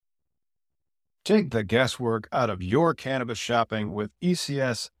Take the guesswork out of your cannabis shopping with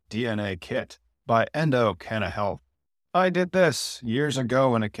ECS DNA Kit by Endo Canna Health. I did this years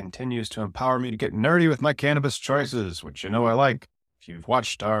ago, and it continues to empower me to get nerdy with my cannabis choices, which you know I like. If you've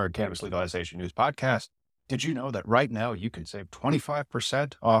watched our Cannabis Legalization News podcast, did you know that right now you can save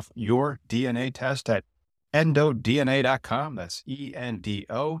 25% off your DNA test at endodna.com? That's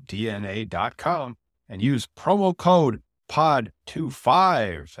ENDODNA.com, and use promo code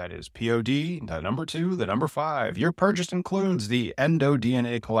POD25. That is POD, the number 2, the number 5. Your purchase includes the Endo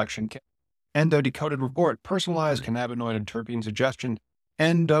DNA Collection Kit, Endo Decoded Report, personalized cannabinoid and terpene suggestion,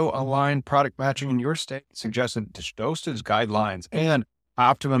 Endo Aligned product matching in your state, suggested dosage guidelines, and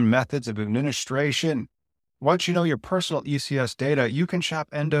optimum methods of administration. Once you know your personal ECS data, you can shop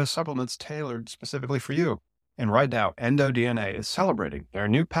Endo supplements tailored specifically for you. And right now, Endo DNA is celebrating their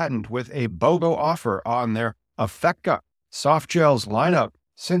new patent with a BOGO offer on their Affeca soft gels lineup.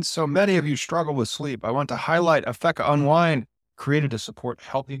 Since so many of you struggle with sleep, I want to highlight Affeca Unwind, created to support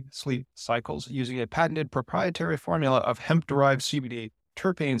healthy sleep cycles using a patented proprietary formula of hemp-derived CBD,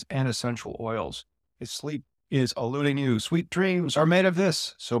 terpenes, and essential oils. If sleep is eluding you, sweet dreams are made of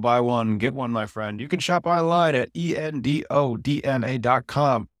this. So buy one, get one, my friend. You can shop online at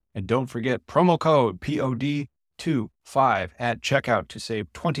endodna.com. And don't forget promo code POD25 at checkout to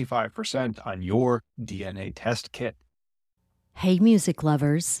save 25% on your DNA test kit. Hey, music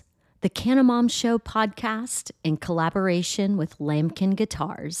lovers. The Canna Mom Show podcast, in collaboration with Lambkin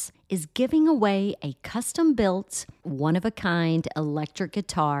Guitars, is giving away a custom-built, one-of-a-kind electric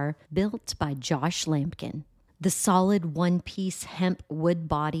guitar built by Josh Lambkin. The solid one-piece hemp wood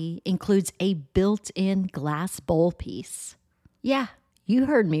body includes a built-in glass bowl piece. Yeah, you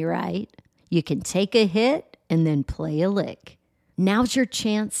heard me right. You can take a hit and then play a lick. Now's your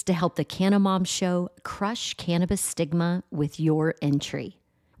chance to help the Canna Mom Show crush cannabis stigma with your entry.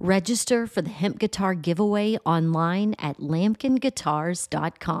 Register for the hemp guitar giveaway online at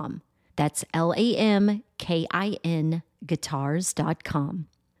lambkinguitars.com. That's LAMKIN guitars.com.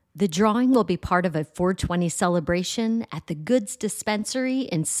 The drawing will be part of a 420 celebration at the Goods Dispensary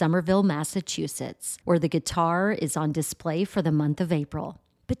in Somerville, Massachusetts, where the guitar is on display for the month of April.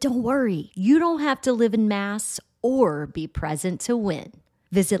 But don't worry, you don't have to live in Mass or be present to win.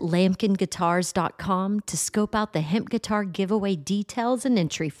 Visit lambkinguitars.com to scope out the hemp guitar giveaway details and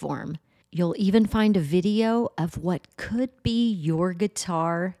entry form. You'll even find a video of what could be your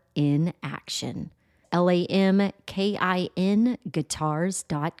guitar in action. LAMKIN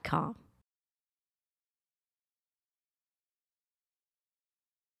guitars.com.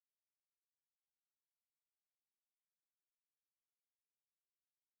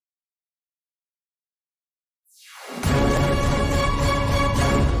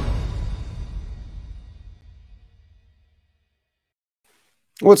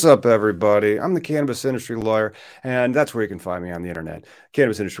 What's up, everybody? I'm the Cannabis Industry Lawyer, and that's where you can find me on the internet,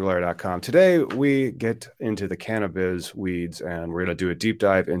 cannabisindustrylawyer.com. Today, we get into the cannabis weeds, and we're going to do a deep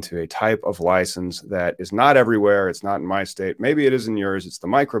dive into a type of license that is not everywhere. It's not in my state. Maybe it is in yours. It's the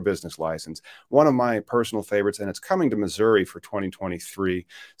microbusiness license, one of my personal favorites, and it's coming to Missouri for 2023.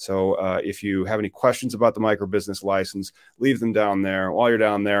 So if you have any questions about the microbusiness license, leave them down there. While you're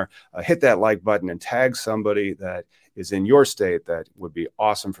down there, hit that like button and tag somebody that is in your state that would be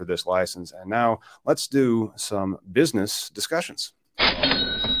awesome for this license. And now let's do some business discussions.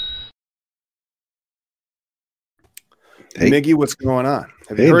 Hey, Miggy, what's going on?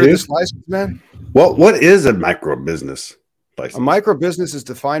 Have you heard of this license, man? Well, what is a microbusiness license? A microbusiness is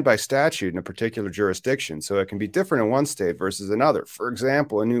defined by statute in a particular jurisdiction, so it can be different in one state versus another. For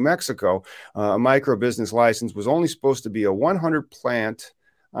example, in New Mexico, a microbusiness license was only supposed to be a 100 plant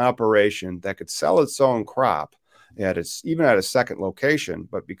operation that could sell its own crop even at a second location,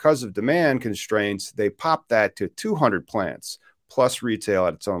 but because of demand constraints, they popped that to 200 plants plus retail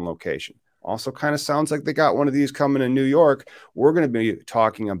at its own location. Also kind of sounds like they got one of these coming in New York. We're going to be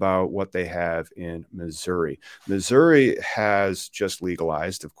talking about what they have in Missouri. Missouri has just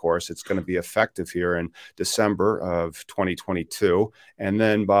legalized, of course. It's going to be effective here in December of 2022. And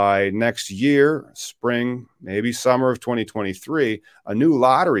then by next year, spring, maybe summer of 2023, a new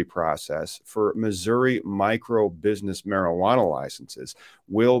lottery process for Missouri micro business marijuana licenses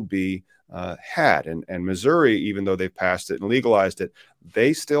will be had. And Missouri, even though they've passed it and legalized it,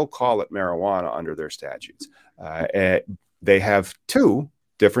 they still call it marijuana under their statutes. They have two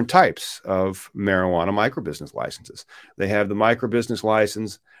different types of marijuana microbusiness licenses. They have the microbusiness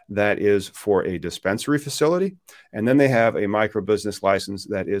license that is for a dispensary facility, and then they have a microbusiness license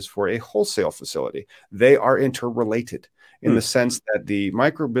that is for a wholesale facility. They are interrelated in the sense that the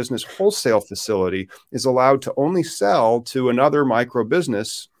microbusiness wholesale facility is allowed to only sell to another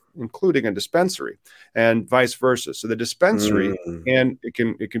microbusiness including a dispensary, and vice versa. So the dispensary, and it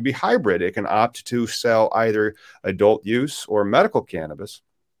can be hybrid. It can opt to sell either adult use or medical cannabis,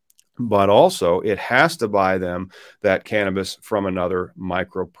 but also it has to buy them that cannabis from another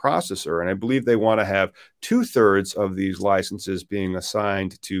microprocessor. And I believe they want to have 2/3 of these licenses being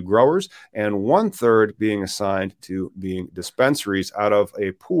assigned to growers and 1/3 being assigned to being dispensaries out of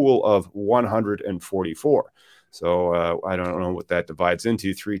a pool of 144. So I don't know what that divides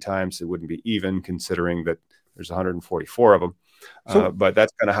into. 3 times it wouldn't be even, considering that there's 144 of them. But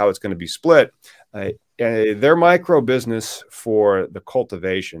that's kind of how it's going to be split. Their micro business for the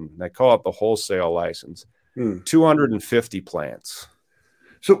cultivation, they call it the wholesale license, 250 plants.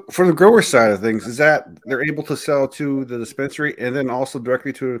 So for the grower side of things, is that they're able to sell to the dispensary and then also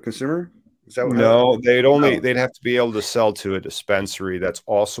directly to a consumer? Is that No, they'd have to be able to sell to a dispensary that's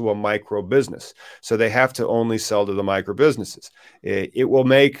also a micro business. So they have to only sell to the micro businesses. It will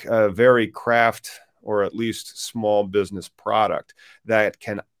make a very craft, or at least small business product that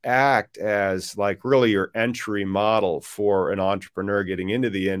can act as like really your entry model for an entrepreneur getting into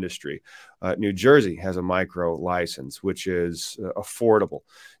the industry. New Jersey has a micro license, which is affordable.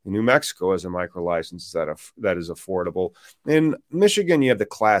 New Mexico has a micro license that is affordable. In Michigan, you have the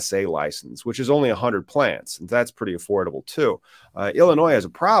Class A license, which is only 100 plants, and that's pretty affordable too. Illinois has a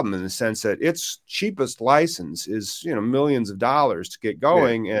problem in the sense that its cheapest license is millions of dollars to get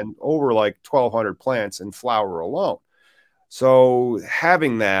going, and over like 1,200 plants in flower alone. So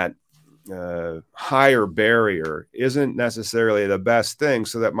having that higher barrier isn't necessarily the best thing,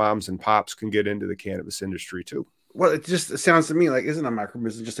 so that moms and pops can get into the cannabis industry too. Well, it sounds to me like, isn't a micro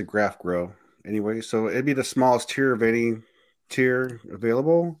business just a graft grow anyway? So it'd be the smallest tier of any tier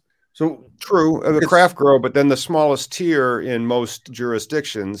available. So true, the craft grow, but then the smallest tier in most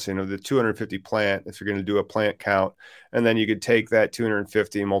jurisdictions, the 250 plant, if you're going to do a plant count, and then you could take that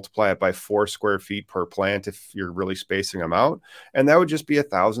 250 and multiply it by 4 square feet per plant if you're really spacing them out, and that would just be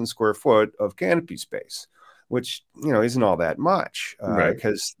 1,000 square foot of canopy space, which isn't all that much,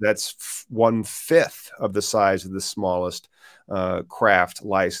 because that's 1/5 of the size of the smallest craft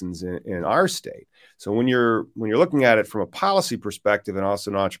license in our state. So when you're looking at it from a policy perspective and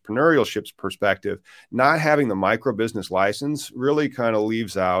also an entrepreneurship perspective, not having the micro business license really kind of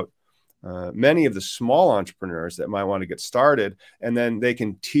leaves out many of the small entrepreneurs that might want to get started, and then they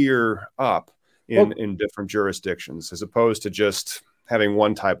can tier up in different jurisdictions as opposed to just having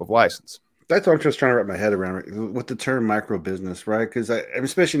one type of license. That's what I'm just trying to wrap my head around, right? With the term micro business, right? Because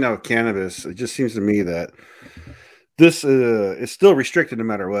especially now with cannabis, it just seems to me that this is still restricted no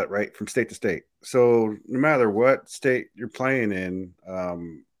matter what, right? From state to state. So no matter what state you're playing in,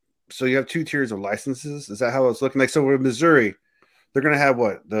 so you have 2 tiers of licenses. Is that how it's looking like? So with Missouri, they're going to have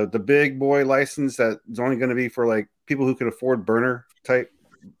what? The big boy license that is only going to be for like people who can afford burner type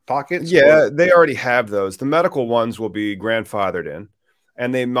pockets? Yeah, they already have those. The medical ones will be grandfathered in,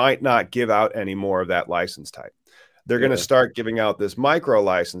 and they might not give out any more of that license type. They're going to start giving out this micro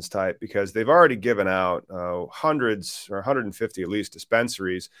license type because they've already given out hundreds or 150 at least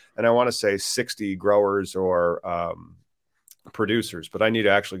dispensaries, and I want to say 60 growers or producers, but I need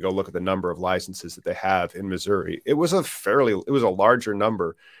to actually go look at the number of licenses that they have in Missouri. It was a larger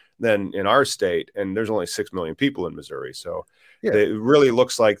number than in our state, and there's only 6 million people in Missouri. So it really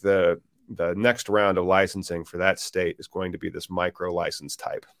looks like the next round of licensing for that state is going to be this micro license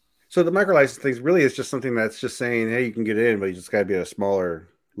type. So the micro license thing really is just something that's just saying, hey, you can get in, but you just got to be at a smaller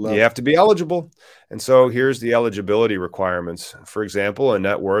level. You have to be eligible. And so here's the eligibility requirements. For example, a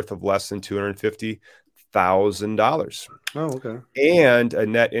net worth of less than $250,000. Oh, okay. And a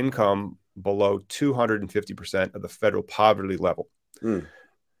net income below 250% of the federal poverty level,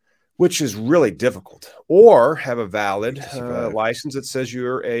 which is really difficult. Or have a valid license that says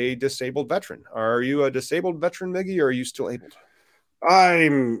you're a disabled veteran. Are you a disabled veteran, Miggy, or are you still able?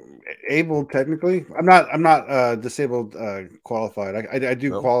 I'm able technically. I'm not disabled qualified. I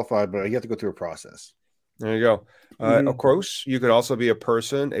do qualify, but you have to go through a process. There you go. Of course, you could also be a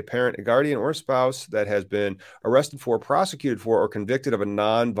person, a parent, a guardian, or a spouse that has been arrested for, prosecuted for, or convicted of a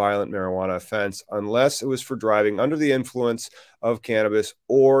non-violent marijuana offense, unless it was for driving under the influence of cannabis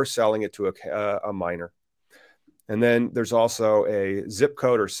or selling it to a minor. And then there's also a zip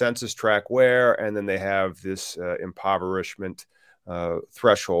code or census tract where, and then they have this impoverishment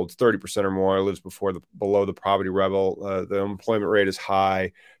threshold, 30% or more lives below the poverty level. The employment rate is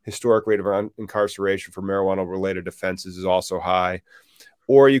high. Historic rate of incarceration for marijuana related offenses is also high.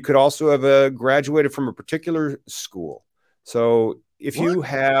 Or you could also have graduated from a particular school. So if you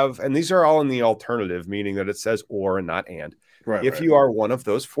have, and these are all in the alternative, meaning that it says or and not and. If you are one of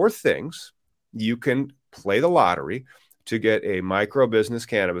those 4 things, you can play the lottery to get a micro business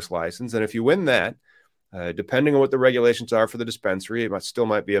cannabis license. And if you win that, depending on what the regulations are for the dispensary, it still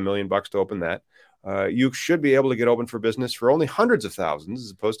might be $1 million to open that. You should be able to get open for business for only hundreds of thousands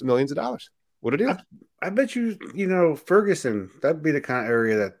as opposed to millions of dollars. What a deal. I bet you, Ferguson, that'd be the kind of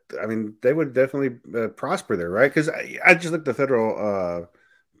area that, I mean, they would definitely prosper there, right? Because I just looked at the federal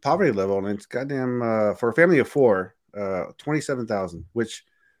poverty level, and it's goddamn, for a family of four, 27,000, which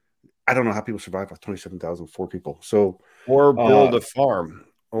I don't know how people survive with 27,000, four people. So, or build a farm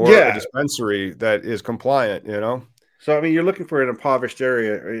or a dispensary that is compliant, So, I mean, you're looking for an impoverished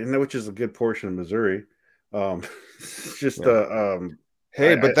area, which is a good portion of Missouri. It's just,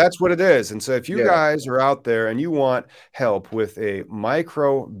 hey, but that's what it is. And so if you guys are out there and you want help with a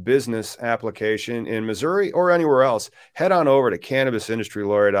micro business application in Missouri or anywhere else, head on over to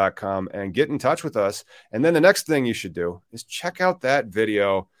cannabisindustrylawyer.com and get in touch with us. And then the next thing you should do is check out that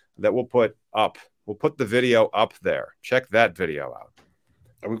video that we'll put up. We'll put the video up there. Check that video out.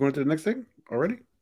 Are we going to the next thing already?